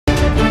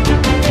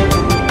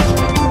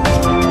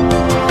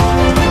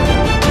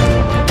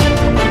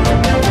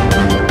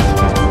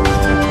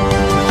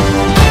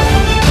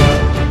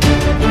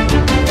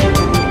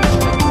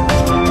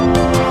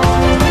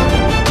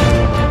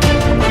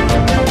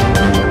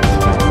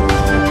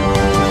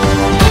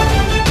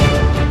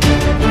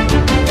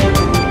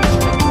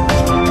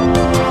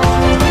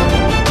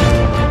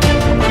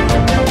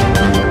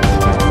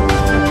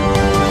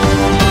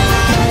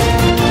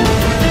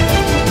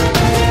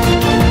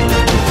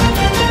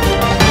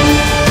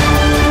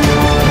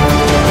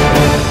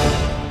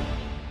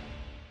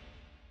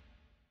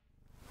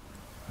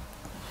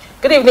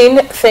Good evening.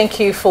 Thank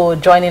you for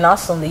joining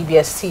us on the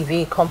EBS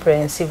TV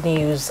Comprehensive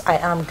News. I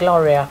am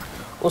Gloria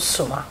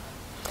Osuma.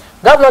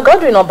 Governor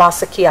Godwin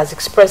Obaseki has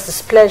expressed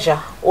displeasure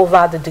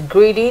over the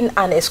degrading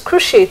and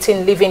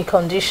excruciating living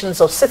conditions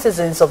of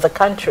citizens of the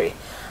country,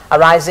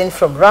 arising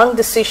from wrong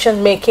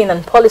decision-making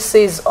and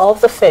policies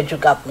of the federal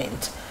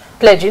government,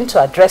 pledging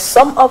to address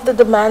some of the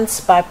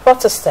demands by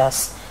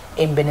protesters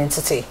in Benin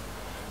City.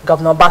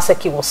 Governor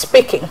Obaseki was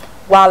speaking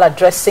while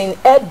addressing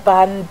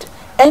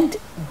End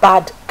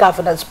Bad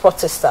Governance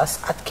protesters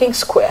at King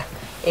Square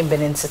in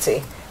Benin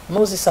City.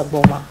 Moses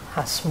Agboma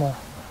has more.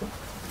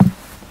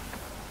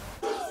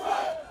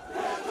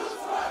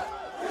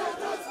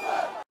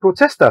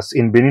 Protesters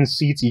in Benin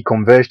City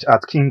converged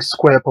at King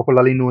Square,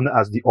 popularly known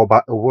as the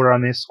Oba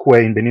Eworame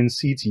Square in Benin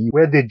City,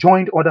 where they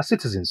joined other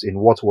citizens in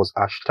what was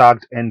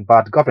hashtagged End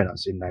Bad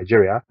Governance in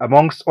Nigeria,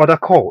 amongst other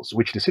calls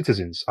which the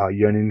citizens are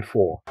yearning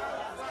for.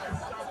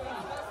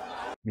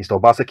 Mr.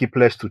 Obaseki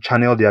pledged to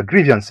channel their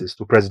grievances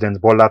to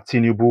President Bola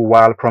Tinubu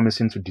while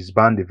promising to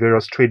disband the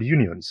various trade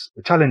unions,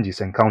 the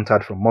challenges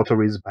encountered from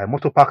motorists by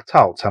motorpark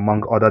touts,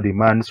 among other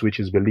demands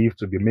which is believed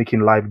to be making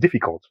life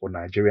difficult for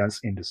Nigerians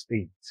in the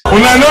state.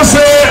 Una no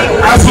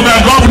say, as una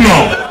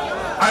governor,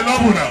 I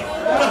love una.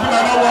 Una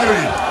no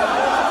worry.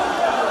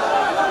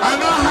 I'm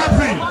not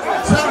happy.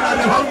 So I'm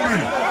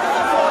hungry.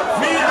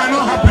 Me, I'm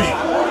not happy.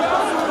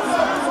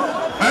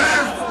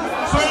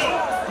 So,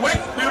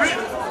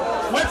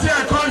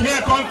 I come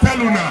here, come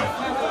tell una.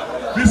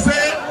 We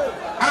say,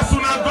 as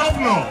una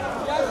governor,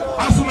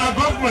 as una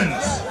government,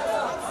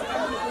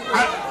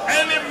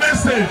 any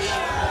message,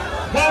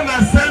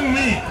 wanna send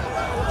me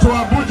to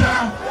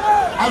Abuja,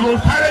 I will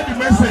carry the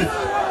message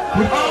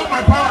with all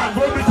my power and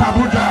go to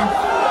Abuja.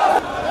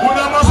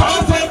 Una must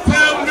also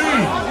tell me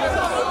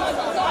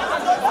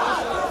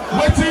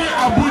what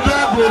Abuja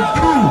will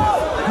do,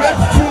 make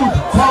food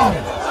come.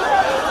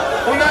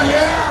 Una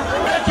here,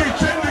 make it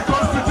change the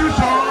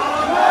constitution.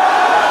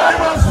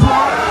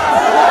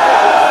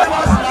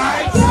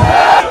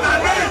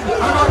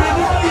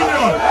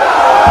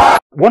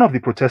 One of the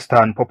protesters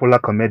and popular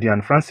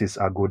comedian Francis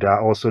Agoda,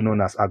 also known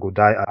as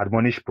Agodai,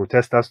 admonished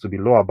protesters to be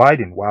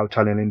law-abiding while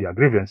channeling their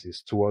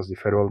grievances towards the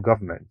federal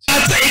government.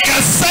 It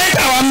can send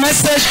our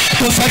message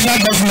to federal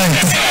government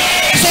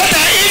so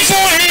that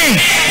even him,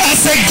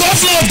 as a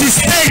governor of the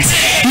state,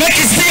 make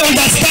it still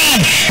understand.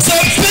 So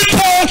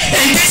people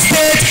in this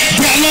state,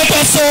 they are not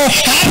also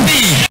happy.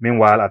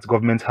 Meanwhile, at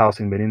Government House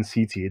in Benin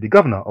City, the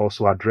governor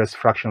also addressed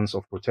fractions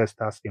of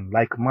protesters in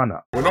like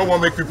manner. We don't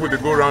want to make people to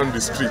go around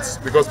the streets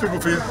because people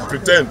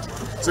pretend,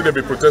 say they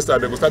be protesters,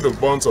 they will start to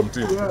burn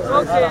something.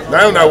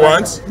 Now I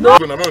want, no,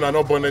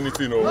 not burn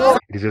anything. No.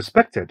 It is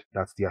expected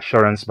that the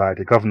assurance by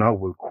the governor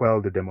will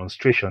quell the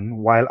demonstration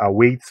while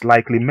awaits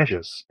likely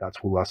measures that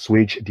will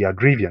assuage their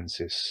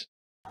grievances.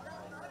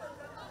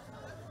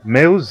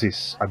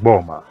 Moses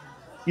Agboma,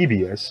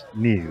 EBS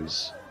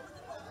News.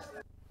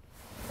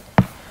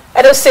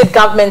 Edo State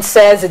government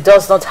says it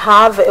does not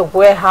have a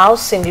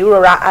warehouse in the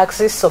rural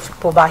axis of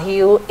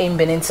Pobahil in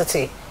Benin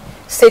City.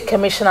 State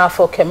Commissioner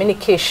for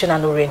Communication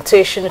and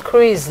Orientation,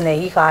 Chris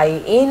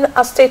Nehihai, in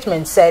a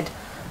statement said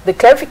the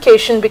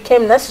clarification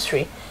became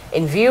necessary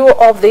in view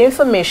of the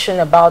information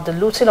about the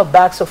looting of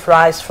bags of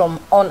rice from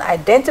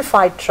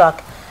unidentified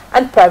truck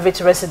and private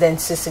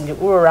residences in the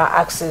rural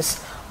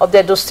axis of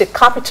the Edo State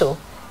capital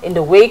in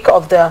the wake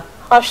of the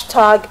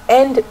hashtag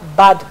End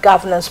Bad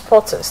Governance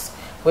protest,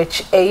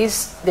 which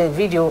is the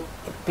video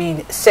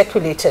being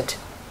circulated.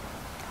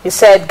 He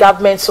said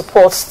government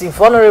supports the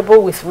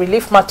vulnerable with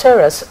relief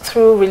materials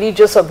through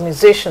religious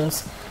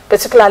organizations,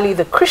 particularly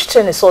the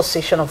Christian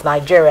Association of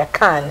Nigeria,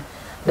 CAN,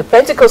 the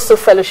Pentecostal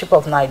Fellowship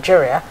of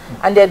Nigeria,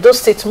 and the Edo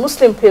State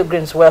Muslim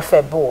Pilgrims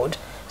Welfare Board,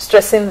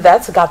 stressing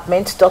that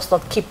government does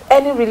not keep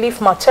any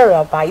relief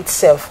material by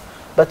itself,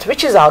 but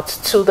reaches out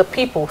to the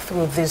people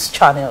through these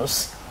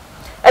channels.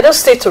 Edo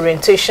State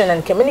Orientation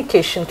and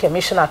Communication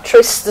Commissioner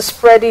traced the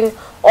spreading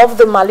of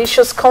the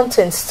malicious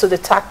contents to the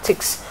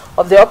tactics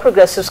of the All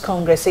Progressives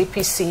Congress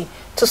APC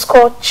to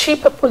score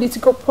cheap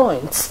political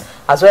points,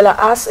 as well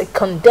as a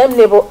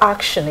condemnable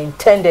action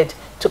intended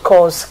to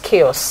cause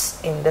chaos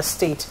in the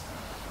state.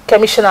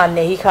 Commissioner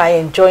Nehihai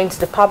enjoined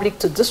the public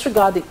to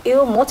disregard the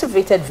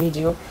ill-motivated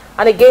video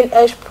and again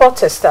urged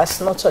protesters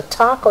not to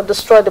attack or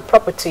destroy the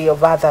property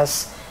of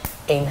others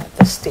in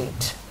the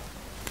state.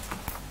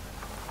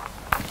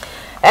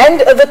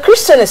 And the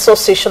Christian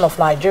Association of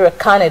Nigeria,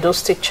 CAN Edo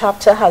State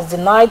Chapter, has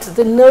denied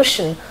the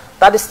notion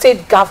that the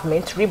state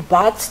government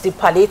rebacked the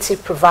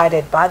palliative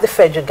provided by the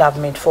federal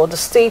government for the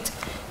state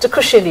to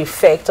cushion the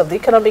effect of the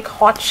economic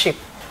hardship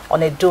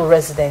on Edo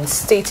residents,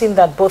 stating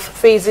that both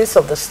phases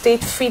of the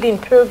state feeding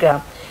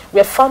program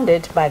were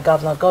funded by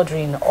Governor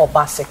Godwin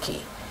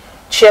Obaseki.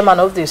 Chairman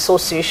of the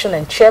association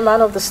and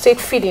chairman of the state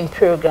feeding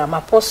program,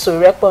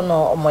 Apostle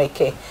Rekpono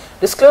Omoike,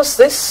 disclosed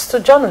this to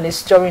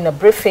journalists during a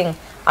briefing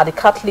at the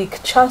Catholic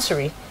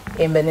Chancery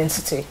in Benin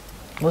City.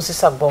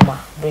 Moses Agboma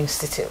brings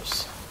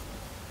details.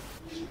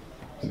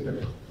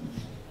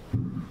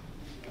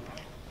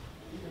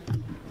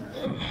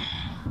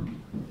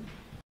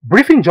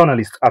 Briefing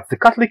journalists at the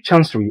Catholic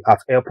Chancery at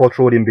Airport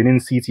Road in Benin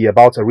City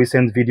about a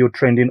recent video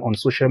trending on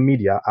social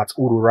media at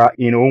Urura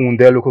in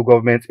Ounde local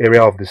government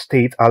area of the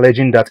state,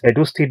 alleging that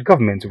Edo state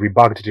government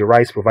rebagged the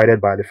rice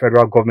provided by the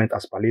federal government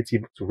as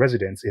palliative to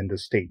residents in the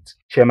state.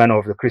 Chairman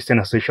of the Christian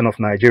Association of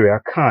Nigeria,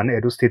 CAN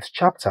Edo State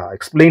chapter,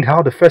 explained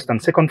how the first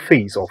and second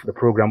phase of the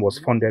program was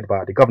funded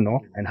by the governor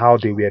and how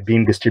they were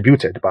being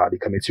distributed by the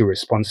committee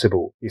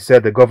responsible. He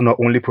said the governor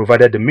only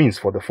provided the means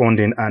for the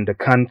funding and the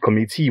CAN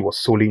committee was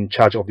solely in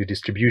charge of the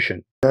distribution.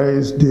 There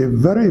is the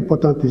very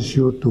important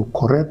issue to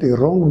correct a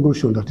wrong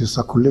notion that is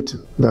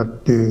circulating,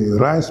 that the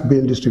rice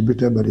being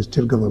distributed by the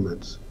state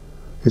governments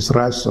is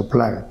rice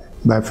supplied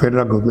by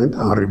federal government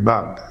and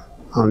rebagged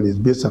and is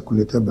being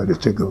circulated by the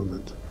state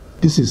government.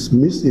 This is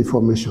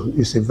misinformation.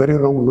 It's a very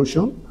wrong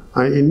notion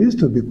and it needs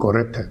to be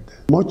corrected.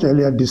 Much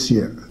earlier this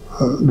year,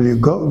 the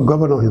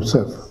governor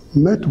himself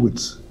met with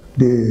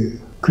the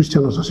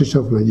Christian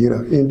Association of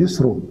Nigeria in this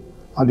room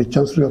at the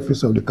Chancery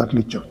Office of the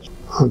Catholic Church,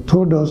 and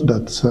told us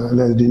that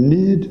there's the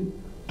need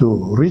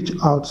to reach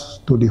out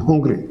to the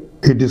hungry.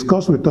 He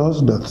discussed with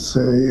us that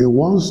he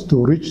wants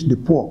to reach the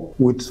poor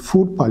with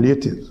food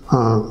palliatives,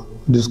 and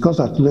discussed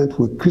at length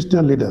with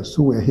Christian leaders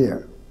who were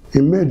here.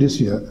 In May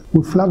this year,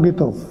 we flagged it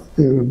off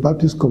in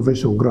Baptist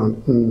Convention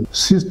ground.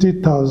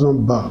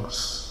 60,000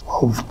 bags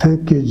of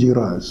 10 kg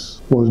rice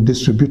was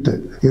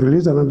distributed. He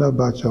released another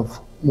batch of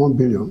 1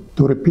 billion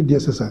to repeat the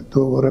exercise,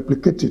 to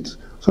replicate it,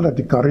 so that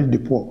it can reach the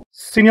poor.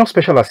 Senior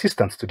Special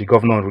Assistant to the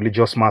Governor on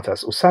Religious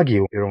Matters,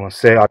 Usagio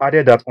Ironse,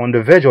 added that on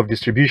the verge of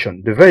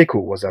distribution, the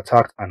vehicle was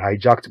attacked and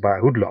hijacked by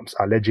hoodlums,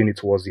 alleging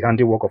it was the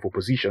handiwork of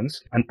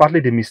oppositions and partly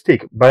the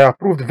mistake by an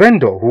approved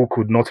vendor who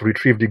could not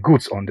retrieve the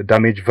goods on the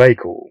damaged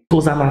vehicle. It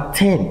was an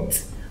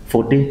attempt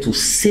for them to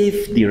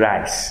save the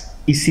rice.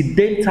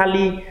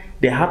 Incidentally,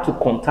 they had to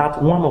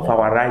contact one of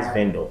our rice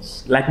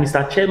vendors. Like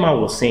Mr.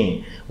 Chairman was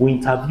saying, we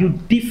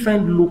interviewed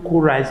different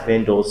local rice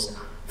vendors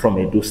from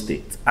Edo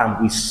State,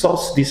 and we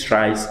source this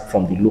rice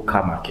from the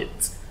local market.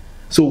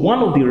 So one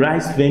of the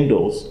rice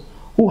vendors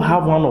who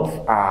have one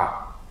of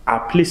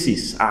our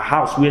places, our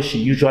house where she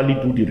usually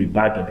do the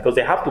rebagging, because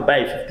they have to buy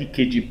a 50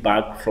 kg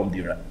bag from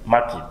the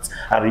market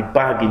and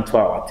rebag into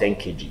our 10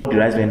 kg. The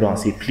rice vendor and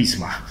say, please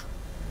ma,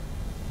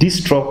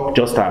 this truck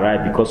just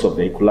arrived because of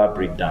vehicular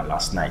breakdown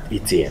last night,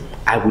 8 a.m.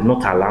 I will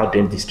not allow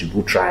them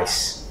distribute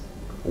rice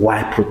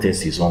while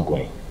protest is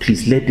ongoing.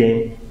 Please let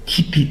them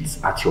keep it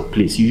at your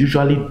place. You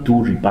usually do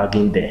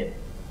rebagging there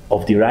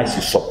of the rice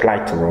you supply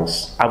to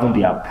us, having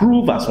been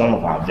approved as one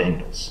of our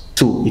vendors.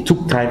 So it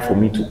took time for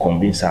me to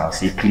convince her and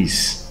say,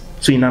 please.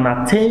 So in an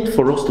attempt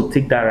for us to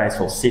take that rice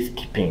for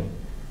safekeeping,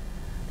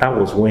 that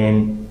was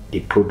when the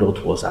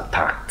product was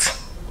attacked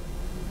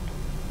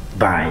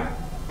by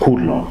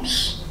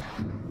hoodlums.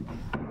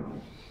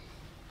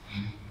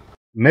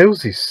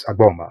 Moses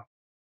Agboma,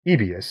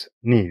 EBS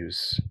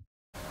News.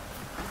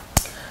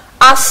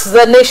 As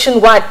the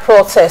nationwide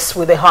protest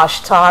with the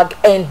hashtag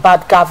End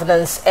Bad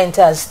Governance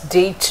enters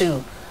day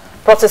 2,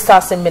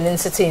 protesters in Benin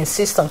City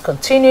insist on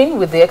continuing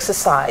with the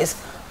exercise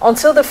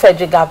until the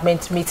federal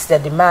government meets their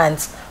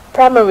demands,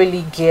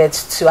 primarily geared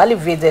to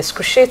alleviate the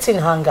excruciating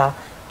hunger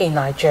in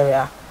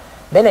Nigeria.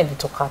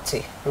 Benedict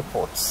Okati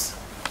reports.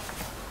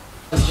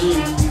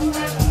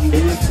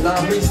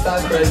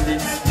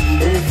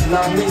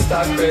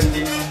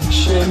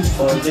 Shame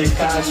for the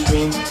cash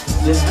win,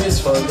 disgrace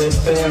for the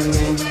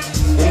payment.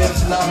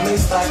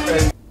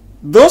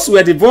 Those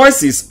were the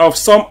voices of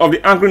some of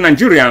the angry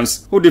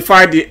Nigerians who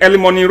defied the early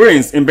morning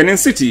rains in Benin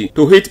City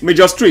to hit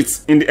major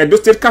streets in the Edo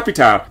State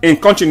capital in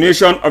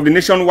continuation of the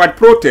nationwide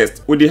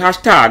protest with the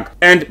hashtag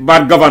End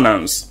Bad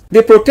Governance.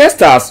 The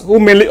protesters, who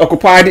mainly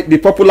occupied the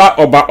popular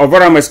Oba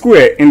Ovarame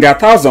Square in their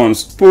thousands,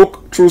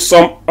 spoke through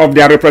some of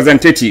their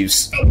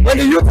representatives. When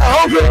the youth are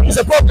hungry, it's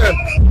a problem.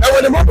 And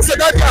when the mom said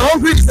that they are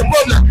hungry, it's a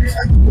problem.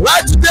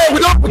 Right today, we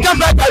can't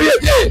buy career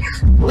again.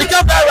 We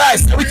can't buy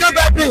rice, and we can't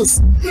buy beans.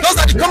 Those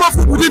are the common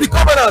food within the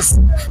commoners.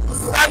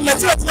 And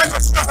Nigeria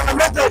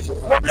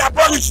will be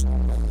abolished.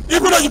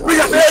 Even though you bring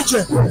an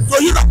agent, so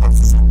you can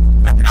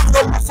we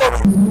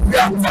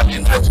are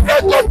telling Nigeria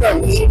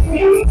government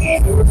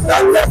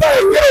that never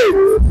again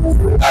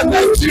that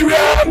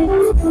Nigeria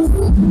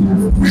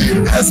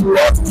will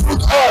export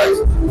crude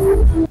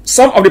oil.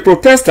 Some of the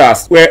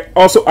protesters were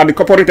also at the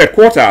corporate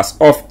headquarters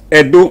of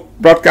Edo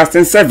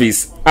Broadcasting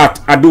Service at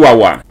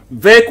Aduawa.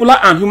 Vehicular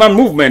and human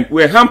movement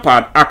were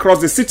hampered across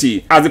the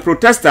city as the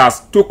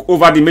protesters took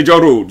over the major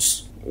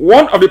roads.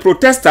 One of the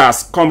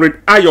protesters,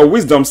 Comrade Ayo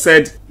Wisdom,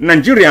 said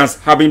Nigerians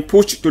have been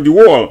pushed to the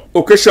wall,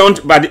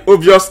 occasioned by the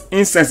obvious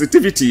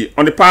insensitivity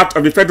on the part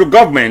of the federal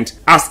government,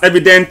 as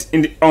evident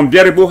in the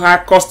unbearable high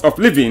cost of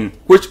living,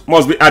 which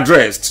must be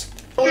addressed.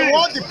 We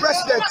want the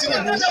president to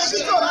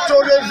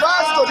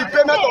reverse to the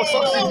payment of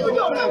subsidy,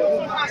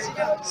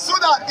 so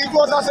that it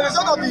was as a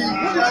result of the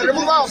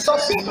removal of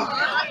subsidy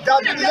that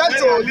led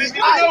to the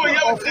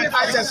high of food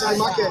items in the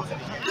market.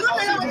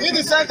 In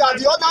the sense that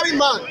the ordinary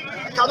man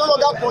can no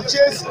longer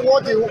purchase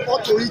what they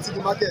ought to eat in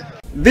the market.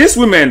 These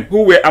women,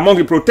 who were among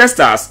the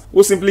protesters,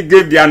 who simply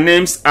gave their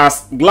names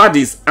as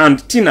Gladys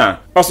and Tina,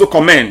 also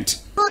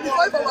comment.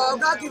 before if our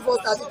oga give us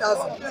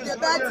 30,000, we dey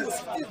buy things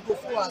go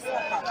full us.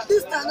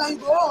 This time now you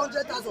go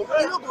 100,000,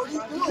 you no go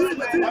reach, we don't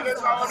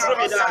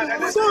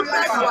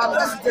beg our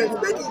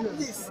president, make him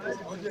please.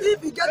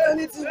 If he get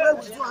anything wey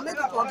we do, and make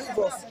him forgive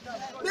us.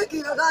 Make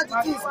him allow the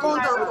things come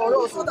down for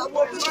us so that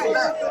we'll be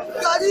buy.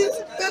 Carry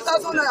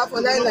 10,000 naira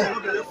for 9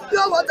 naira,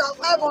 pure water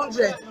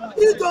 500.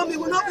 He told me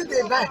we not be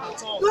dey buy.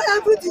 No,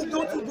 everything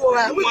don't go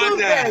right. We don't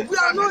beg. We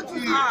are not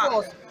doing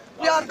it.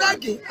 We are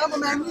begging. I'm on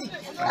my knee.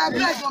 I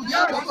beg on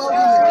behalf of all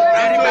women.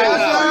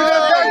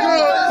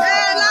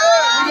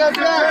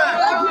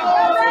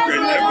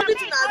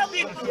 Everything has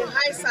been on the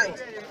high side,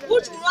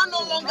 which we will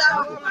no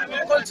longer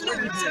continue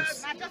with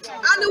this.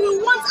 And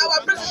we want our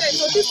president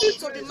to listen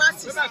to the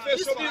masses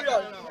this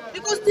period.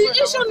 Because the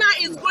issue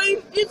now is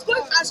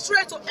going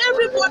astray to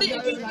everybody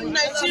in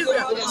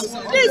Nigeria.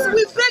 Please,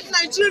 we beg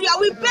Nigeria,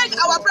 we beg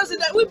our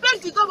president, we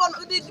beg the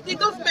government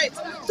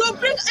to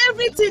bring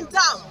everything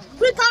down.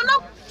 We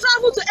cannot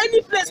travel to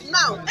any place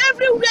now.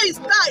 Everywhere is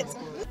tight.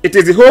 It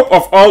is the hope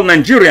of all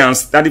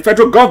Nigerians that the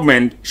federal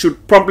government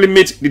should promptly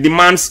meet the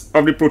demands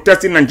of the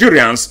protesting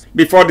Nigerians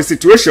before the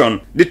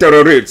situation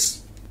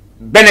deteriorates.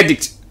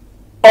 Benedict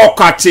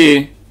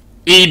Okati,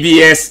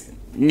 EBS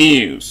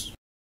News.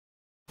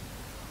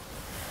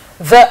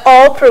 The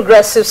All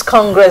Progressives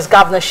Congress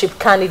governorship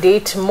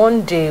candidate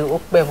Monday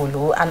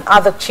Okpebulu and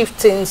other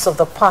chieftains of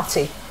the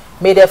party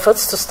made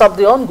efforts to stop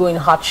the ongoing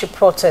hardship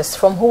protests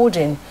from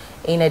holding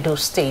in Edo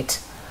State.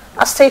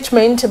 A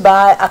statement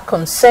by a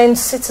concerned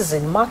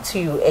citizen,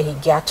 Matthew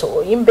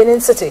Ehigiato, in Benin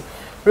City,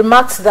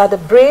 remarked that the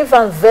brave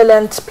and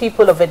valiant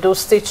people of Edo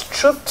State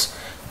trooped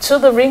to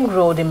the ring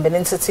road in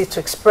Benin City to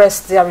express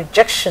their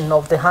rejection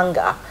of the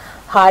hunger,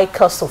 high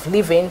cost of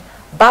living,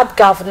 bad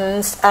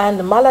governance,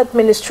 and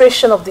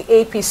maladministration of the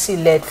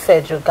APC-led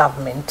federal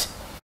government.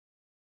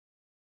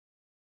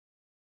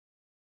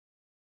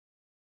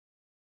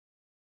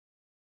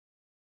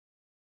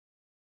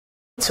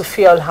 To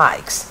fuel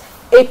hikes,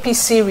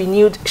 APC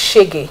renewed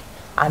Shege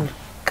and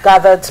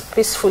gathered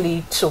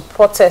peacefully to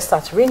protest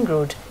at Ring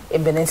Road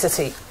in Benin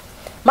City.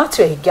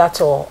 Matthew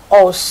Higato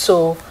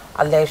also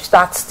alleged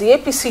that the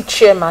APC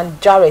chairman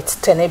Jarrett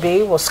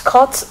Tenebe was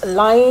caught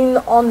lying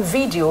on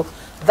video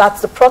that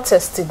the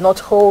protest did not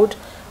hold,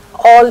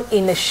 all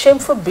in a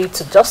shameful bid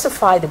to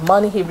justify the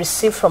money he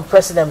received from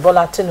President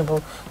Bola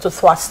Tinubu to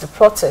thwart the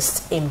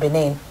protest in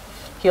Benin.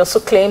 He also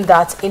claimed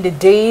that in the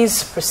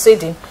days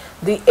preceding,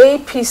 the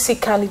APC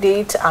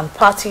candidate and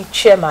party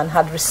chairman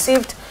had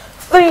received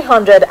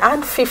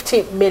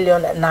 350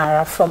 million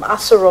naira from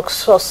Aso Rock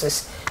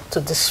sources to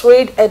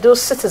dissuade Edo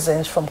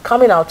citizens from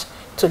coming out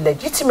to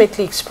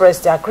legitimately express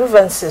their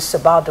grievances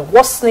about the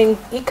worsening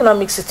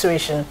economic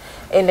situation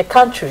in the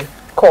country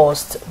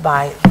caused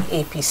by the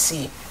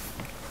APC.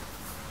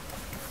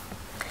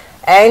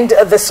 And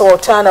the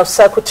Sultan of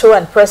Sokoto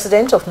and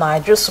President of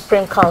Nigeria's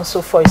Supreme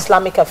Council for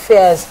Islamic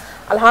Affairs,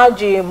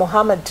 Alhaji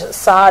Muhammad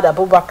Saad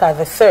Abubakar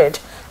III,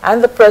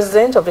 and the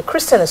President of the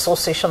Christian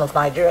Association of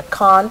Nigeria,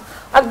 Khan,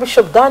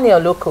 Archbishop Daniel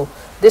Loko,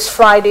 this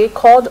Friday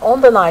called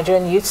on the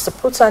Nigerian youths to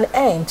put an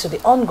end to the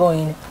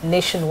ongoing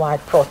nationwide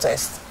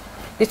protest.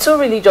 The two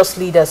religious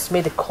leaders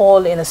made the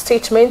call in a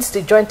statement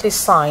they jointly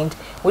signed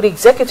with the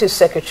Executive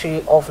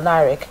Secretary of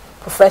NIREC,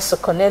 Professor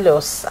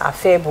Cornelius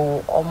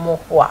Afebu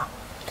Omohua.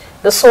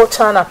 The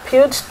Sultan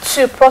appealed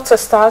to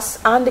protesters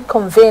and the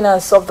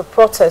conveners of the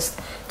protest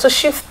to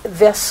shift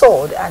their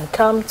sword and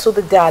come to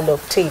the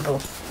dialogue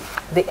table.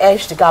 They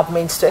urged the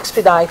government to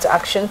expedite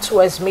action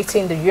towards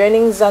meeting the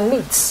yearnings and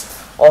needs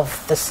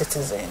of the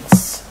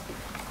citizens.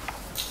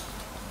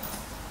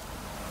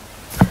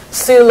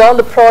 Still on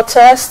the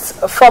protest,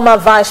 former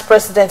Vice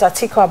President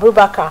Atiku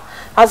Abubakar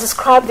has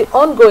described the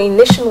ongoing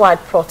nationwide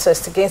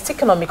protest against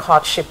economic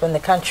hardship in the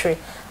country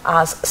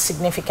as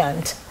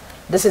significant.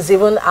 This is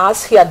even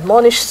as he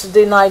admonished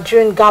the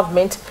Nigerian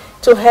government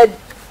to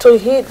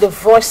heed the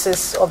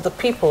voices of the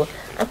people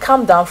and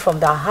come down from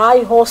their high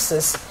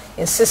horses,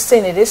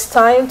 insisting it is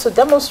time to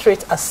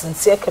demonstrate a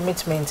sincere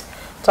commitment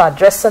to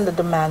addressing the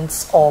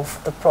demands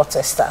of the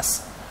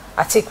protesters.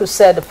 Atiku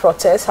said the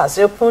protest has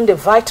opened a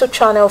vital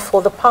channel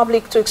for the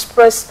public to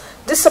express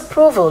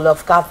disapproval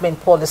of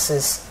government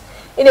policies.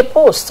 In a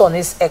post on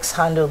his X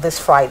handle this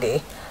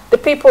Friday, the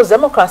People's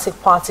Democratic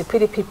Party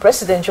 (PDP)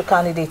 presidential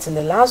candidate in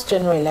the last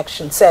general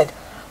election said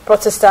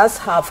protesters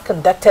have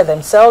conducted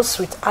themselves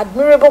with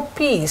admirable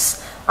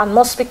peace and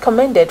must be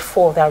commended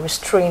for their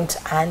restraint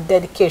and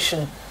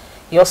dedication.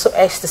 He also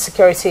urged the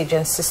security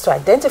agencies to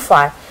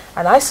identify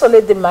and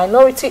isolate the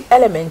minority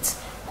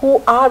elements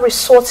who are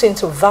resorting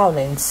to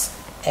violence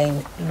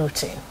and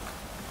looting.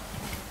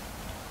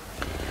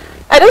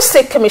 Edo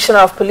State Commissioner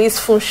of Police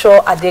Funsho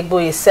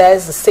Adegboye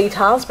says the state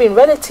has been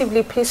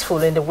relatively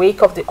peaceful in the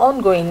wake of the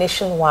ongoing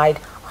nationwide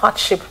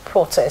hardship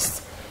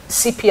protest.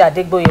 CP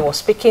Adegboye was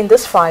speaking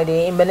this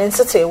Friday in Benin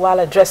City while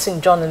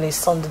addressing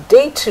journalists on the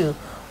day 2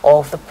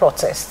 of the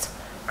protest.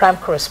 Crime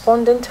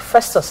correspondent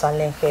Festus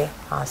Alenke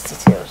has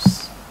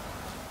details.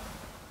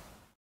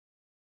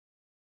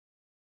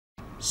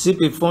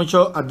 CP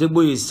Funsho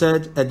Adegboye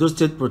said Edo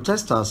State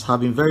protesters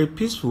have been very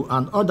peaceful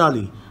and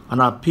orderly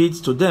and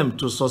appealed to them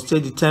to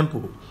sustain the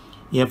tempo.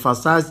 He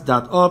emphasized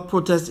that all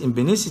protests in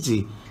Benin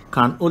City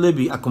can only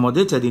be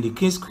accommodated in the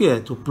King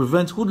Square to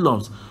prevent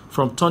hoodlums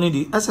from turning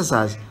the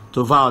exercise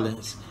to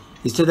violence.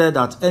 He stated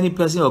that any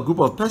person or group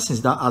of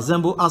persons that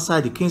assemble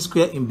outside the King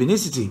Square in Benin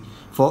City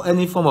for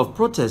any form of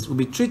protest will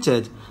be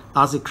treated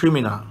as a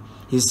criminal.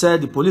 He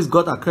said the police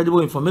got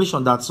credible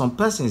information that some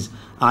persons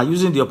are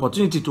using the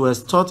opportunity to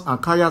extort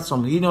and carry out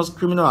some heinous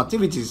criminal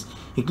activities,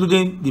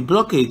 including the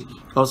blockade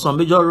of some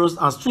major roads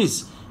and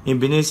streets in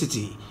Benin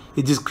City.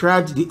 He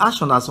described the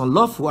action as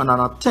unlawful and an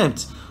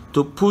attempt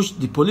to push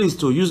the police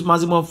to use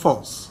maximum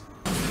force.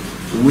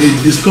 We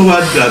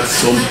discovered that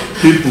some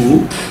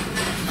people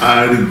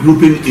are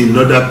regrouping in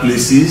other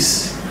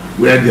places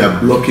where they are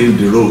blocking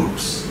the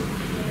roads.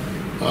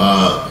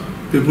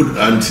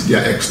 And they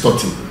are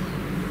extorting.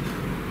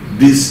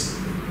 This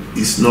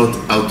is not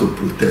how to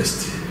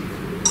protest.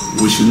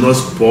 We should not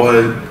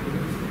spoil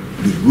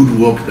the good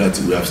work that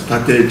we have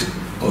started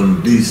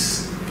on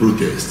this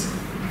protest.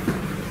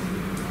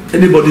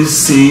 Anybody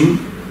seen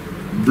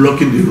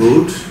blocking the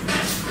road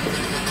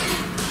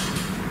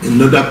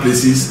in other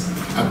places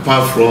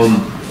apart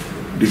from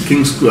the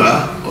King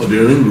Square or the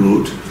Ring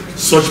Road,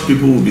 such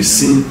people will be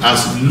seen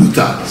as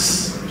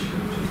looters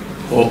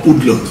or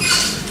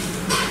hoodlums.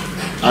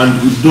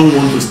 And we don't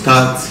want to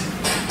start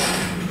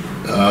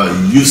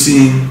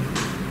using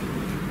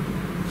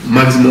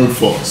maximum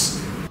force.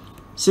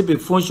 CP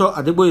Funsho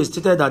Adeboye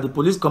stated that the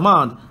police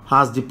command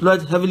has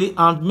deployed heavily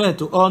armed men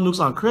to all nooks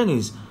and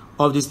crannies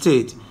of the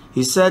state.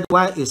 He said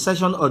while a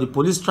section of the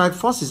police strike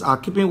forces are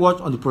keeping watch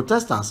on the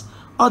protesters,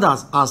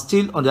 others are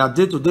still on their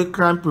day-to-day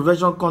crime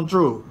prevention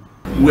control.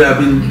 We have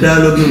been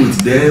dialoguing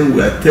with them.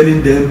 We are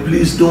telling them,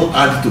 please don't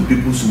add to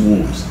people's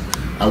woes.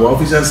 Our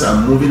officers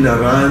are moving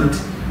around.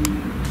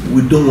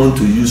 We don't want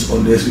to use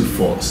unnecessary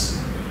force.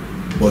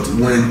 But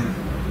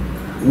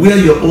where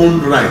your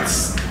own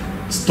rights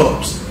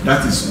stops,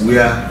 that is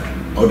where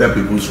other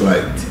people's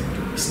right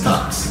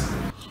starts.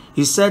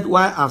 He said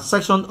while a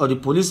section of the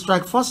police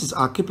strike forces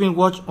are keeping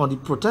watch on the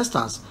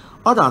protesters,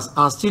 others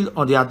are still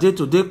on their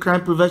day-to-day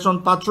crime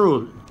prevention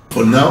patrol.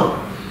 For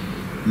now,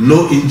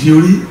 no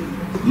injury,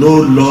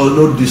 no law,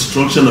 no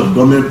destruction of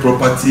government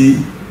property.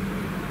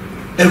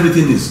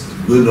 Everything is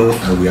going on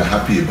and we are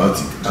happy about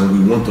it, and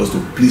we want us to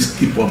please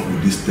keep up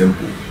with this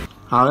tempo.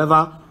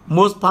 However,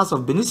 most parts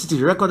of Benin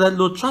City recorded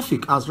low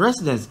traffic as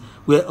residents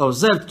were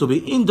observed to be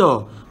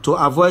indoor to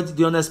avoid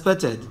the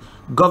unexpected.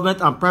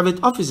 Government and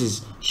private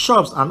offices,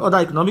 shops and other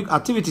economic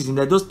activities in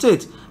Edo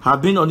State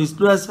have been on its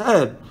lowest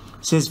ebb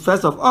since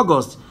 1st of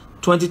August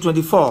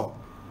 2024.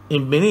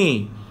 In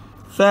Benin,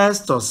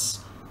 Festus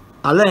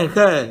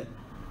Alenke,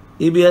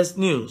 EBS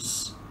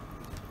News.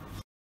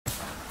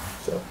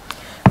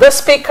 The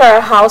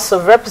Speaker, House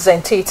of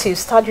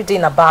Representatives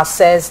Tajuddin Abbas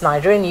says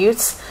Nigerian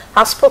youths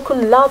have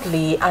spoken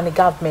loudly and the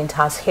government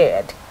has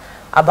heard.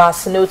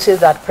 Abbas noted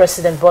that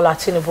President Bola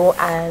Tinubu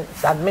and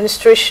his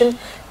administration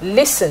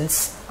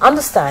listens,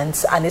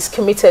 understands and is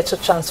committed to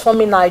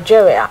transforming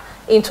Nigeria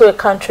into a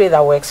country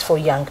that works for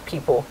young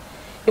people.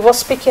 He was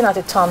speaking at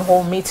a town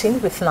hall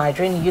meeting with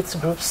Nigerian youth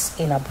groups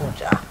in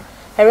Abuja.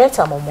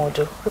 Henrietta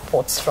Momodu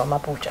reports from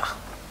Abuja.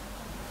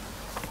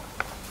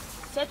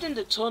 Setting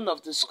the tone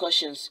of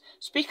discussions,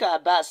 Speaker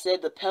Abbas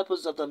said the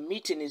purpose of the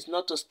meeting is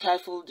not to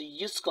stifle the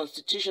youth's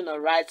constitutional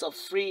rights of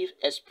free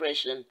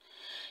expression.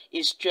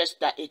 He stressed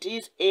that it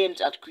is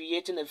aimed at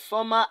creating a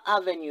formal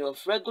avenue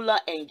of regular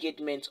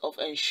engagement of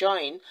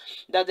ensuring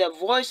that their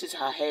voices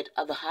are heard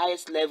at the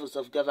highest levels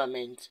of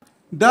government.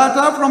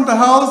 Data from the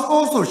House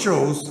also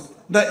shows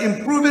that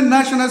improving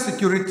national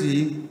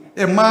security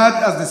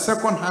emerged as the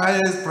second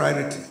highest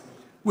priority,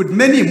 with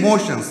many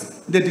motions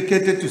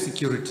dedicated to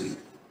security.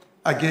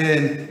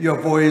 Again, your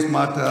voice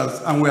matters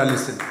and we are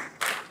listening.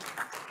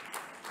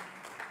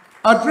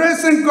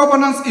 Addressing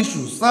governance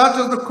issues such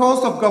as the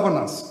cost of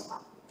governance,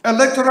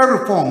 electoral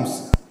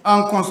reforms,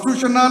 and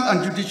constitutional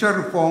and judicial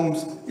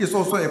reforms is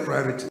also a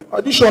priority.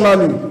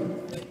 Additionally,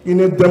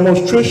 in a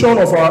demonstration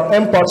of our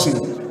empathy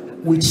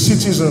with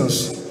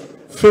citizens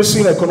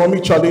facing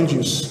economic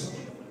challenges,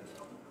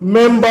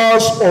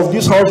 members of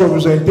this House of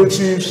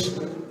Representatives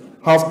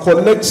have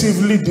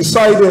collectively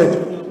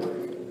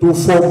decided to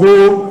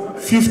forego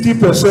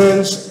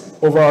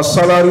 50% of our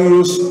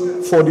salaries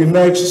for the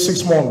next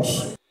 6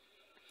 months.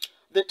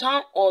 The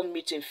town hall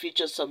meeting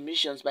features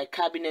submissions by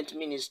cabinet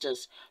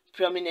ministers,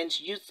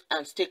 prominent youth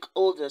and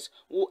stakeholders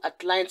who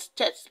outlined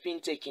steps being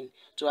taken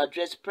to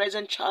address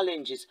present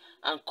challenges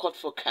and called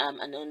for calm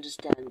and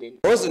understanding.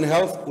 For us in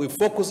health, we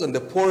focus on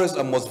the poorest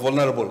and most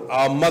vulnerable,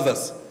 our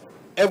mothers.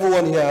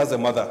 Everyone here has a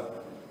mother.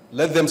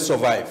 Let them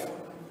survive.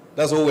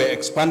 That's why we're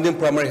expanding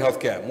primary health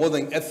care. More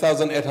than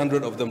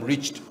 8,800 of them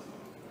reached.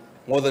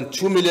 More than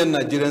 2 million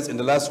Nigerians in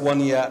the last 1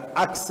 year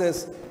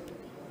access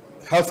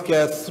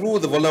healthcare through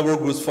the Vulnerable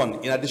Groups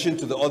Fund, in addition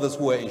to the others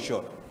who are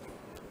insured.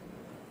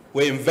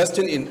 We're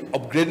investing in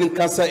upgrading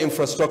cancer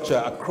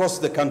infrastructure across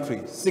the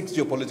country, 6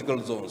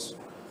 geopolitical zones.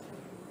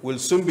 We'll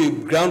soon be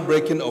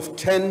groundbreaking of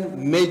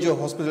 10 major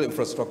hospital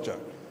infrastructure.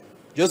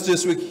 Just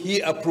this week, he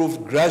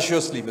approved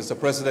graciously, Mr.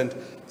 President,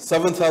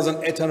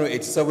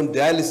 7,887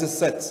 dialysis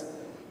sets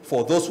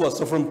for those who are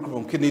suffering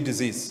from kidney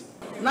disease.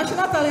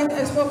 National Talent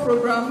Export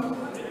Program,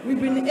 we've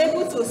been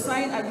able to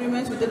sign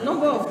agreements with a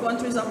number of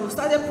countries and we've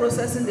started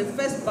processing the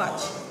first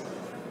batch.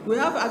 We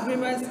have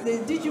agreements, the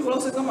DG will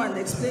also come and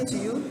explain to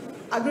you,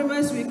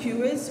 agreements with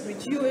Kuwait,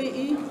 with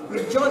UAE,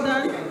 with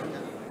Jordan,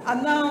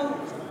 and now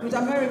with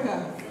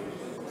America.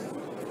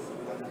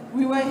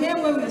 We were here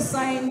when we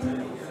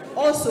signed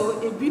also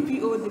a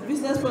BPO, the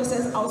Business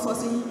Process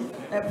Outsourcing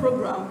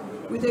Program,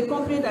 with a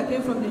company that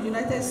came from the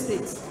United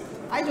States.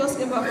 I just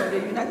came back from the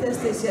United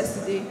States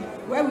yesterday,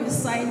 where we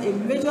signed a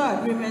major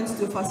agreement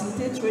to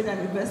facilitate trade and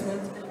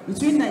investment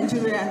between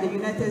Nigeria and the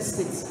United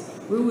States.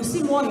 We will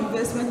see more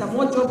investment and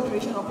more job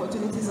creation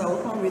opportunities that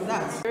will come with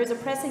that. There is a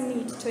pressing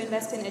need to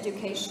invest in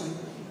education,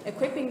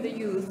 equipping the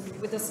youth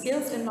with the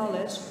skills and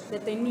knowledge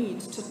that they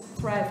need to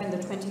thrive in the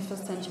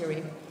 21st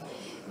century.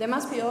 There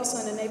must be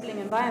also an enabling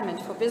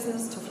environment for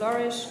business to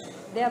flourish,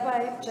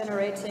 thereby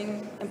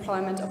generating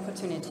employment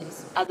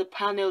opportunities. At the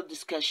panel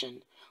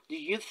discussion, the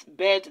youth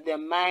bared their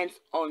minds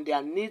on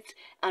their needs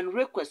and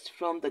requests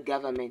from the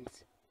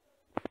government.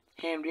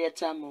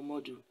 Henrietta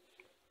Momodu,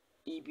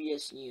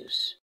 EBS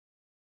News.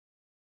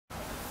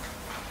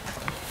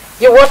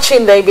 You're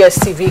watching the EBS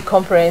TV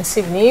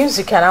Comprehensive News.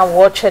 You can now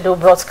watch Edo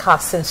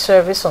Broadcasting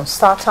Service on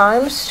Star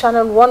Times,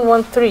 Channel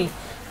 113,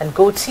 and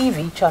Go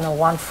TV, Channel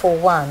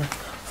 141.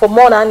 For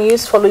more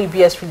news, follow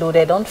EBS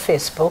Reloaded on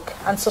Facebook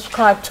and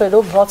subscribe to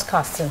Edo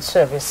Broadcasting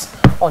Service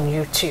on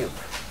YouTube.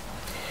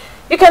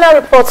 You can now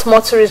report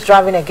motorists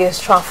driving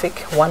against traffic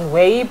one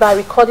way by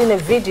recording a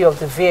video of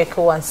the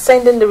vehicle and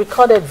sending the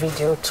recorded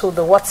video to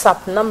the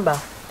WhatsApp number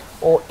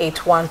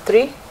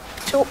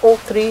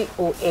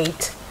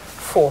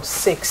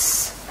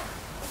 0813-203-0846.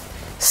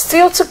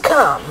 Still to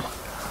come,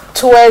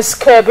 towards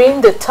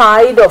curbing the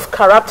tide of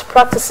corrupt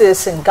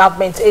practices in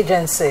government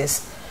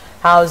agencies,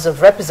 House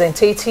of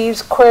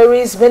Representatives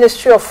queries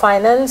Ministry of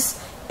Finance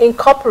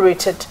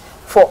Incorporated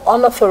for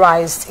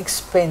unauthorized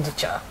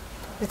expenditure.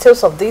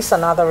 Details of this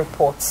and other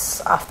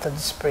reports after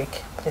this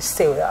break. Please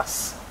stay with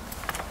us.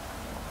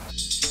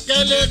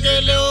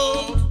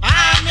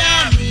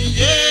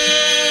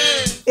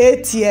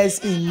 8 years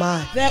in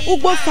March. The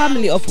Ugbo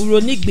family of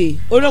Uronigbe,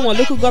 Oronwan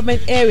local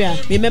government area,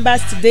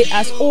 remembers today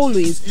as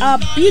always our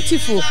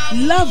beautiful,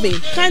 loving,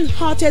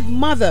 kind-hearted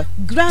mother,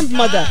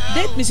 grandmother,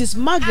 late Mrs.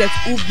 Margaret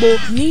Ugbo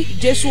Ni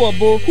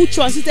Jesuobo, who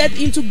transited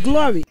into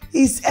glory.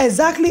 It's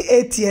exactly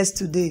 8 years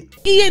today.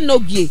 Iye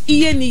Nogie,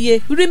 Iye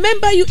Niye, we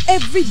remember you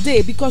every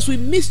day because we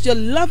missed your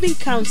loving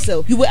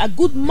counsel. You were a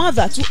good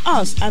mother to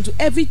us and to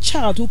every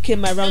child who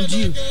came around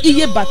you.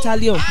 Iye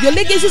Battalion, your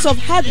legacies of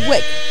hard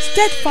work,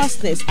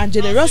 steadfastness, and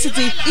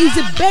generosity is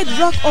the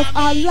bedrock of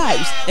our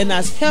lives and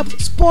has helped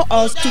spur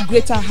us to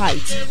greater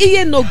heights.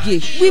 Iye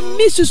Nogie, we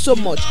miss you so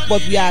much,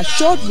 but we are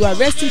assured you are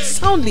resting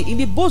soundly in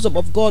the bosom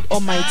of God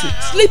Almighty.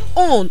 Sleep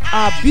on,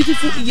 our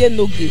beautiful Iye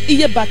Nogie,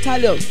 Iye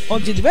Battalion,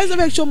 until the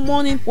resurrection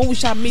morning when we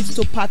shall meet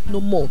to part no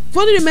more.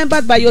 Fully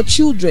remembered by your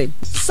children.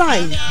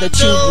 Sign the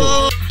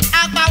children.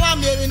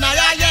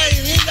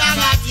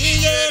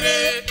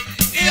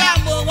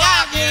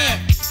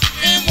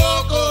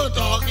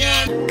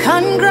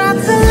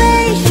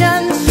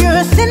 Congratulations, you're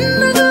in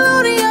the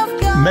glory of God.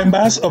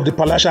 Members of the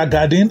Palasha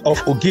Garden of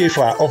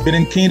Ogefa of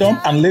Benin Kingdom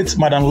and late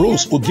Madam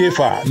Rose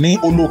Ogefa Ni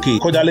Oloke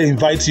cordially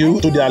invite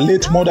you to their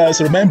late mother's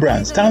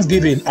remembrance,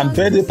 Thanksgiving and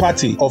birthday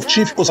party of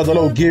Chief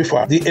Osadolo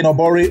Ogefa, the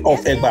Enobori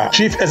of Egba,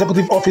 Chief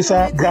Executive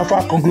Officer,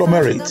 Grafa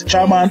Conglomerate,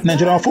 Chairman,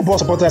 Nigerian Football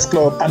Supporters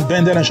Club and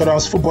Bendel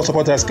Insurance Football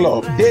Supporters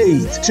Club.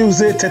 Date,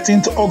 Tuesday,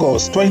 13th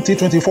August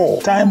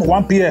 2024. Time,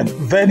 1 p.m.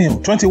 Venue,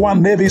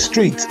 21 Navy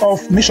Street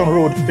off Mission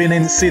Road,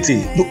 Benin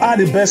City. You are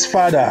the best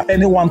father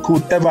anyone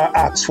could ever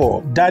ask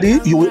for. Daddy,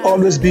 you will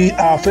always be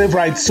our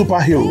favorite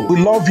superhero. We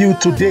love you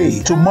today,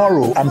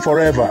 tomorrow, and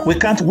forever. We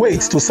can't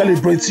wait to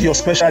celebrate your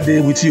special day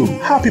with you.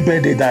 Happy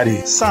birthday,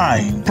 Daddy.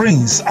 Sign,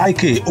 Prince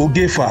Ike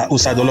Ogefa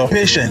Osadolo,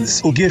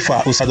 Patience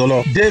Ogefa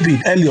Osadolo,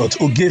 David Elliot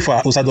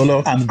Ogefa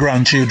Osadolo, and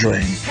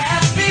grandchildren.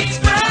 Happy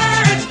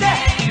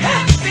birthday,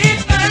 happy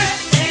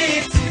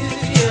birthday to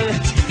you.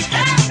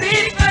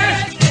 Happy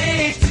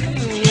birthday to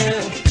you.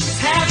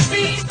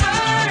 Happy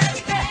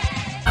birthday.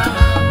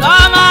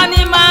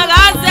 Domani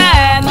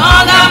magaze,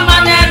 noga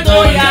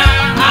manedoya,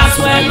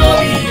 aswelo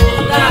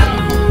biyoda.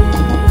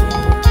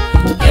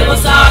 Kero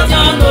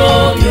sajan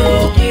lo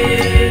bioke.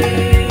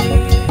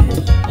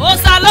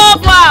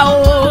 Osalopwa o,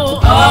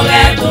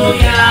 ore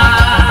doya.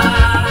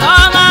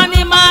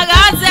 Domani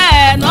magaze,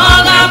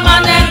 noga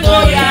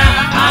manedoya,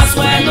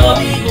 aswelo.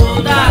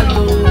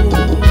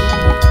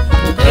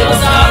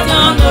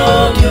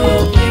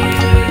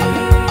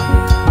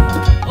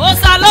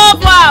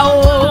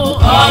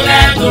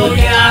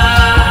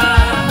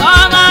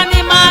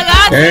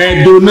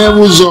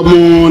 Edonevu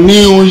zomo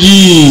ni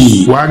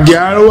oyi.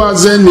 Wagiaro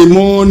wazeni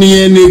mo ni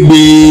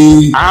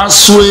enegbe.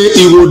 Aswe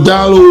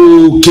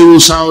irodalo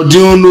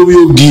keosaudion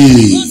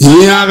noviogi.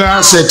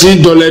 Niaga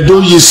setin doledo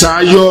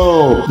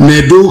yisayo.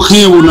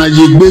 Nedokin wona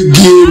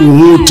yegbege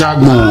ruhun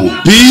tagbon.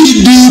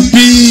 PDP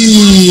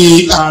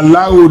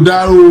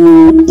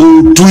alaudaro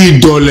otu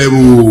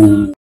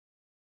idolewo.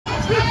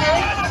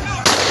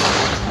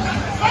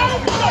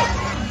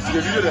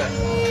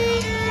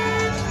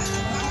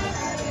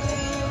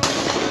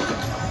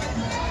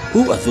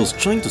 Who are those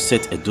trying to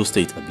set Edo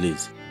State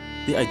ablaze?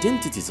 The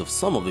identities of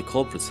some of the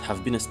culprits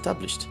have been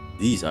established.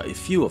 These are a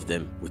few of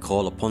them. We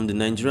call upon the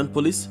Nigerian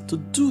police to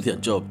do their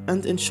job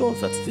and ensure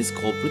that these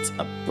culprits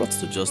are brought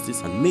to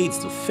justice and made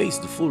to face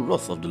the full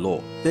wrath of the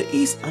law. There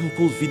is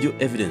ample video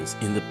evidence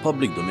in the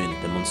public domain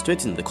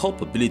demonstrating the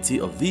culpability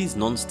of these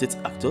non-state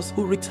actors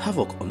who wreaked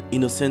havoc on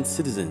innocent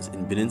citizens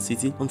in Benin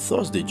City on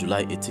Thursday,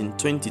 July 18,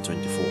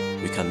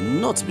 2024. We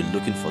cannot be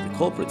looking for the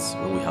culprits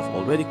when we have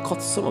already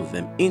caught some of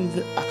them in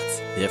the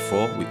act.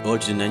 Therefore, we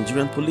urge the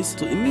Nigerian police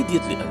to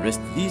immediately arrest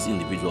these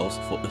individuals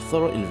for a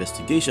thorough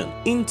investigation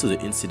into the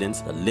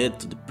incidents that led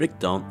to the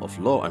breakdown of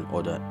law and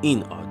order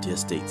in our dear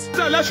state.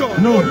 No,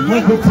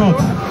 don't go front.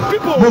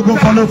 Don't go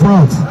follow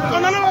front.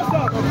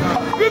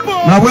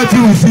 Now what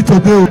do we see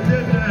today?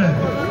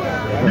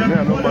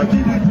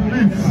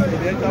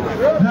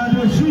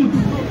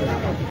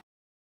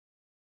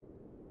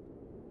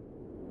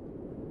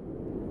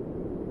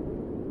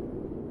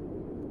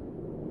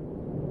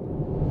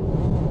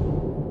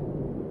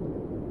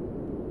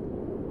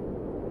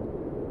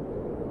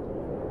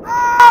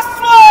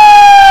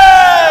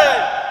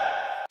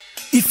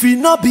 If we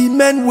not be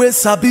men we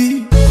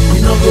sabi,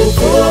 we no go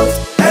vote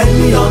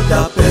any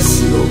other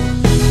person.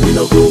 We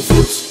no go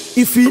vote.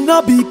 If we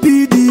not be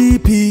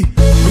PDP,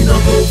 we no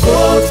go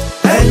vote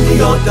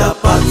any other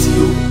party.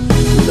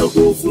 We no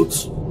go vote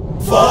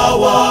for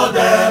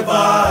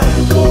whatever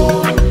it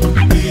go.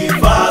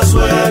 If I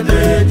swear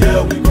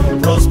we go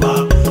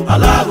prosper,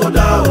 Allah go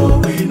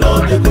down, we know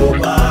they go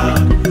back.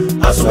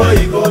 I swear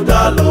you go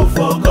down low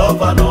for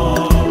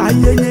governor.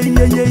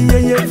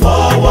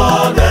 For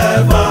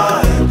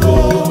whatever it go.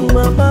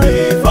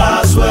 If I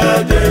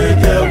swear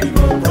we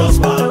go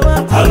prosper,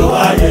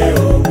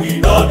 hello, we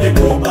know they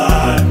go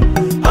back.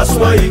 I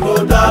swear you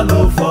go down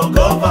low for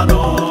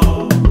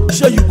governor.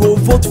 Sure you go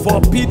vote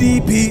for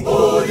PDP.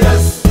 Oh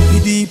yes.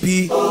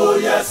 PDP. Oh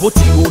yes. Vote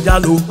you go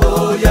down low.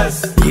 Oh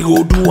yes. You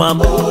go do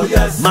oh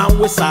yes. Man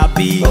we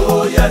sabi.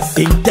 Oh yes.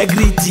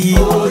 Integrity.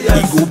 Oh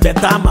yes. You go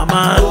better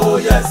mama. Oh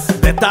yes.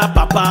 Better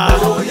papa.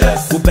 Oh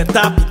yes. Go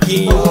better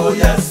pikin. Oh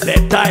yes.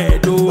 Better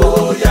Edo.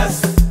 Oh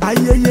yes.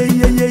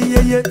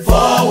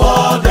 For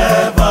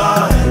whatever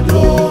I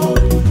do,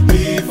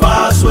 if I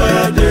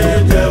swear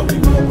we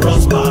will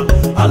prosper.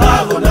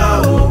 Allah go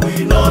down,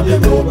 we know they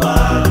go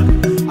back.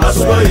 I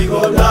swear you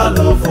go down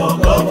low for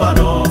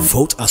governor.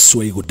 Vote I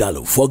swear you go down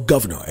low for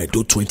governor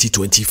Edo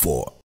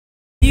 2024.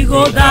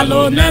 Igo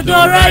dalo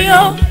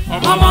nedorayo,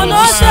 omo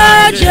no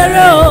se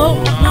jere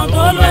o, no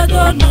dolo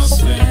Edo no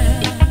se.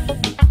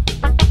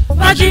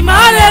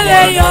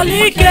 Majimare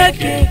yoli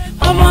keke,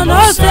 omo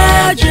no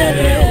se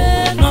jere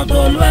o, no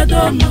dolo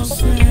Edo no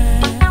se.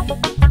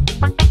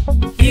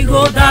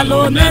 Igo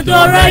dalo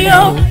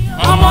nedorayo,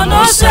 omo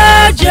no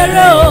se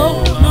jere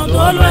o, no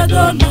dolo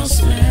Edo no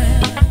se.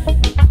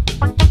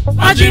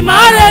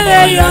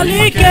 Majimare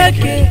yoli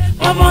keke,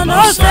 omo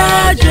no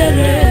se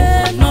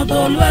jere o, no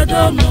dolo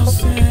Edo no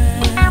se.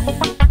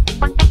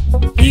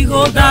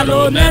 Igo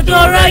dalo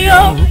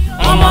nedorayo,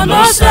 omo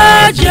no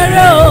se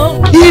jere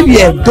o.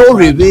 Ibi do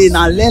rebe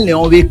na lele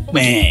on we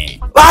pen.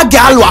 Ba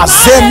galo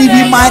ase ni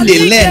bi ma le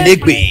len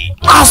legbe.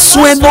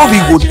 Aswe no vi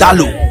go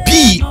dalo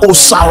bi o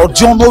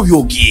sarodion no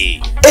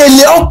yogi.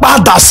 Ele o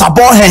pada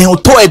sabo hen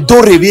to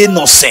Edo rebe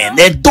no se.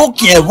 Ne do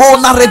ki evo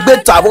na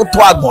regbe tabo to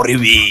agbon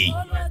rebe.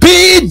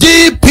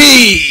 PDP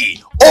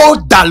o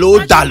dalo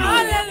dalo.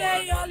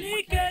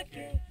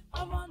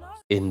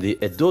 In the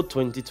Edo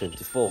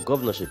 2024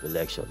 governorship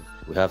election,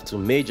 we have two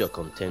major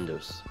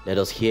contenders. Let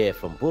us hear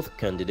from both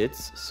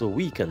candidates so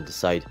we can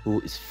decide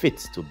who is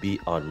fit to be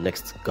our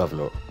next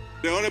governor.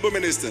 The Honorable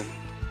Minister,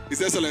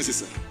 His Excellency,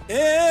 sir.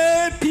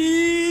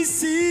 APC.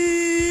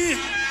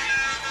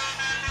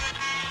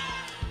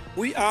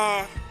 We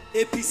are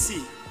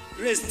APC.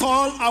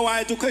 Restore our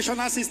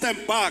educational system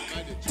back.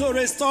 To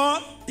restore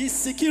the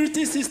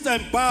security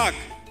system back.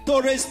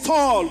 To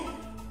restore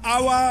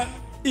our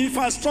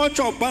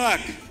infrastructure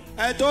back.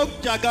 Edo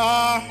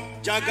jaga.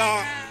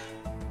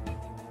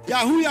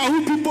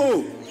 Yahoo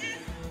people.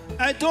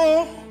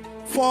 Edo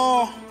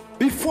for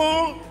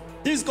before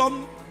this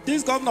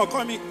governor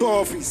coming to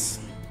office.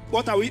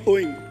 What are we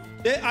owing?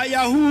 They are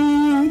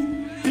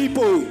Yahoo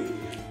people.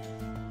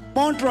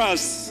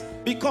 Mantras,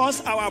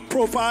 because our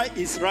profile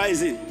is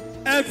rising.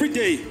 Every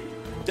day,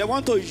 they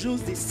want to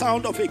use the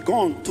sound of a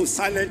gun to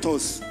silence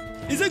us.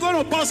 Is it going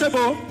to be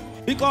possible?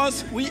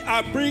 Because we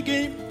are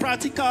bringing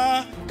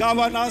practical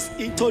governance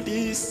into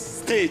this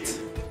state.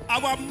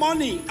 Our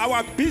money,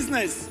 our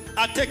business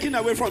are taken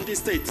away from this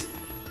state.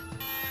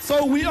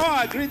 So we all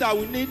agree that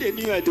we need a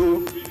new Edo.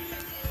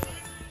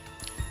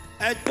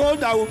 Edo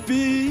that will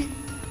be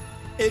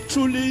a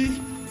truly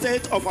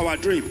state of our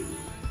dream.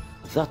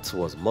 That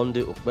was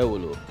Monday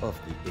Okpewolo of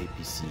the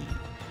APC.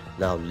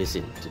 Now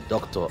listen to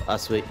Dr.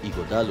 Aswe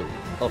Igodalo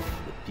of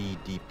the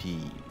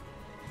PDP.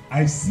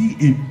 I see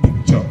a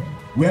picture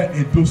where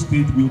Edo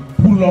State will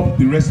pull up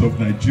the rest of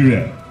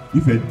Nigeria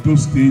if Edo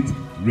State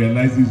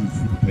realizes its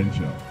full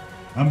potential.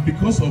 And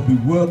because of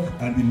the work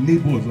and the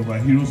labors of our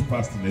heroes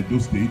past in Edo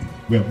State,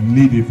 we have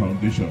laid a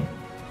foundation.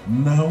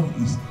 Now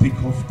is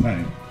takeoff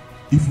time.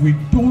 If we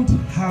don't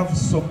have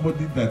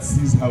somebody that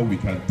sees how we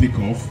can take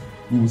off,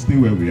 we will stay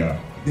where we are.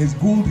 There's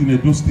gold in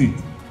Edo State.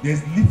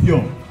 There's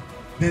lithium.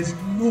 There's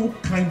no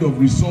kind of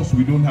resource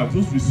we don't have.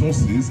 Those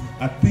resources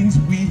are things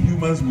we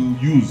humans will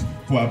use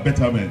for our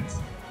betterment.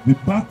 The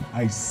path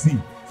I see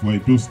for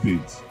Edo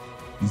State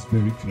is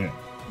very clear.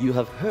 You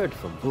have heard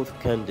from both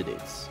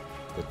candidates.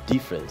 The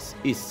difference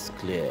is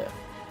clear.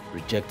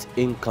 Reject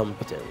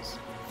incompetence.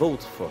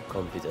 Vote for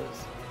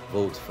competence.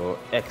 Vote for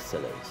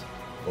excellence.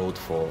 Vote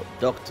for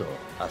Dr.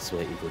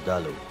 Aswe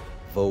Igodalo.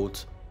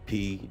 Vote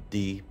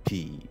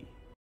PDP.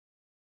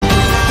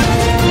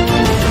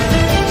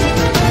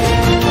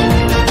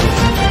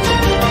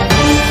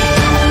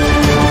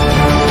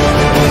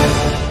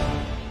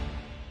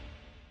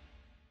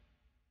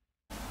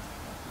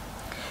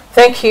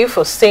 Thank you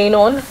for staying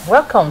on.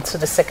 Welcome to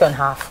the second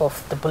half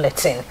of the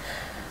bulletin.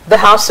 The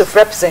House of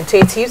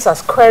Representatives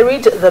has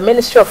queried the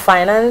Ministry of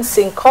Finance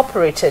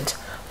Incorporated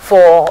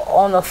for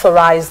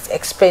unauthorized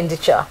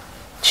expenditure.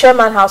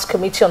 Chairman House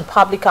Committee on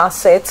Public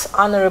Assets,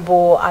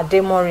 Honorable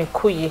Ademori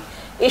Kuyi,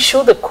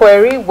 issued the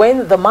query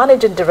when the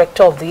Managing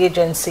Director of the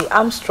agency,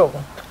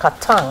 Armstrong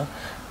Katang,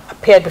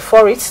 appeared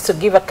before it to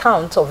give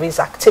account of his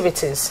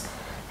activities.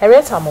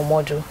 Henrietta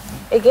Momodu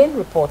again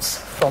reports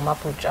from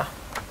Abuja.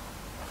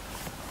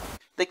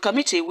 The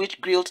committee,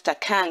 which grilled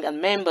Takang and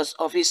members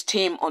of his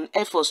team on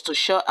efforts to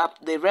shore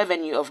up the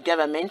revenue of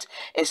government,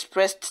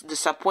 expressed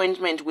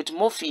disappointment with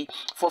Murphy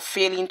for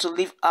failing to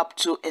live up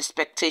to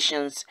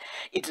expectations.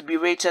 It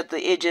berated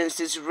the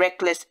agency's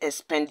reckless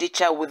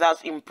expenditure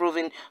without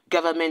improving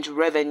government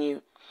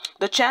revenue.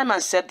 The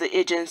chairman said the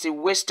agency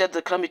wasted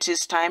the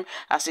committee's time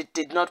as it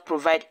did not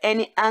provide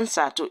any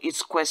answer to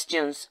its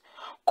questions.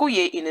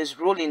 Kuye, in his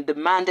ruling,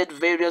 demanded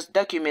various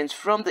documents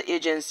from the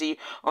agency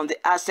on the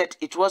asset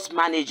it was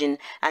managing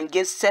and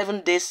gave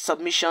 7 days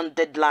submission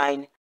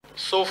deadline.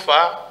 So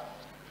far,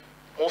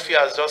 Murphy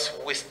has just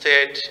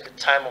wasted the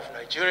time of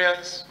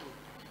Nigerians,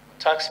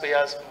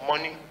 taxpayers'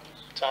 money,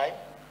 time,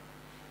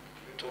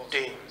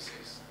 today.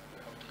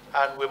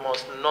 And we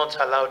must not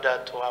allow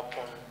that to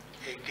happen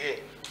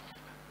again.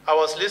 I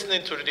was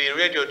listening to the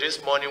radio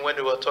this morning when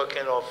they were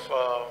talking of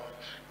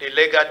the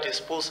legal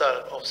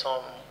disposal of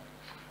some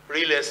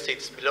real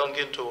estates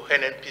belonging to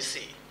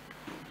NNPC,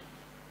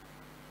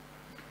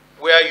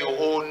 where you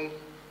own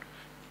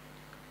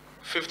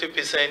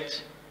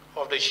 50%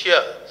 of the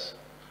shares.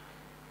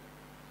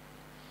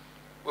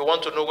 We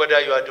want to know whether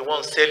you are the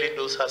one selling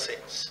those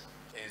assets.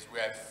 We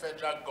are a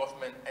federal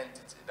government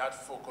entity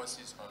that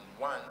focuses on,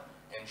 one,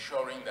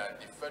 ensuring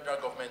that the federal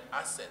government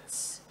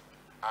assets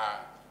are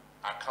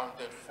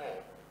accounted for.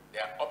 They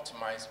are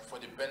optimized for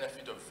the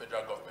benefit of the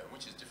federal government,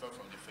 which is different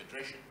from the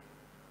federation.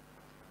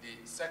 The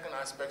second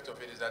aspect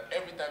of it is that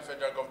every time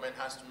federal government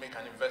has to make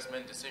an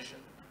investment decision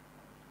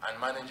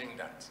and managing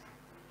that,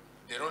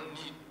 they don't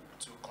need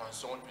to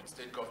consult with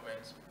state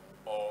governments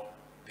or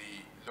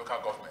the local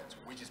government,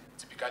 which is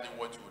typically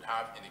what you would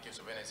have in the case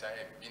of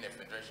NSIF being a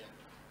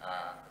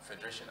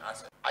federation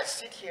asset. I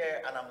sit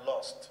here and I'm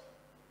lost.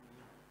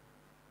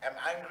 I'm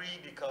angry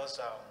because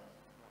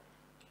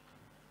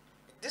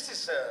this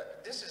is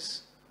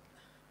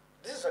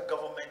a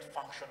government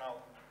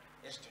functional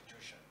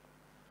institution.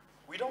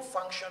 We don't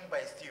function by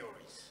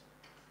theories.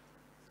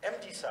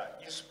 MD sir,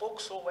 you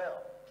spoke so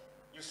well.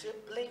 You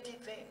said plenty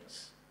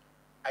things.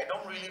 I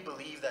don't really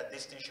believe that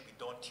this thing should be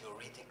done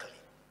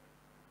theoretically.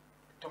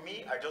 To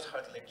me, I just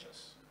heard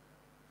lectures.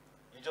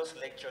 You just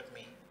lectured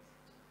me.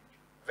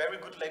 Very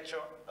good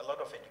lecture, a lot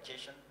of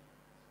education.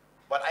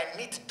 But I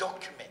need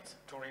documents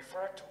to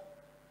refer to.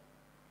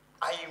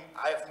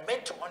 I've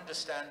meant to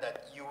understand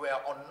that you were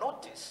on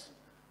notice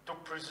to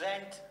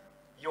present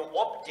your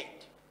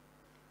update.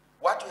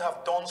 What you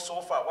have done so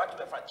far, what you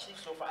have achieved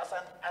so far as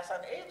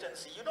an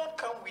agency. You don't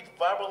come with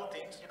verbal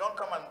things. You don't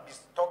come and be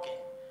talking.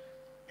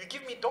 You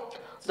give me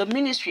documents. The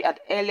ministry had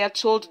earlier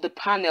told the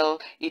panel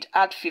it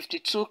had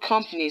 52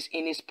 companies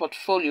in its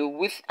portfolio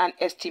with an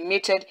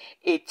estimated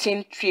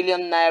 18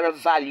 trillion naira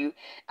value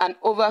and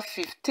over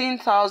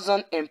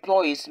 15,000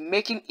 employees,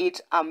 making it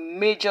a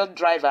major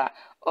driver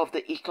of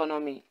the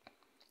economy.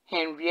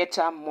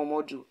 Henrietta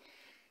Momodu,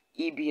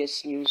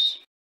 EBS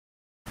News.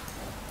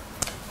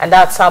 And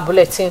that's our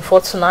bulletin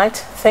for tonight.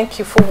 Thank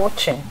you for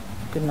watching.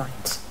 Good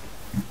night.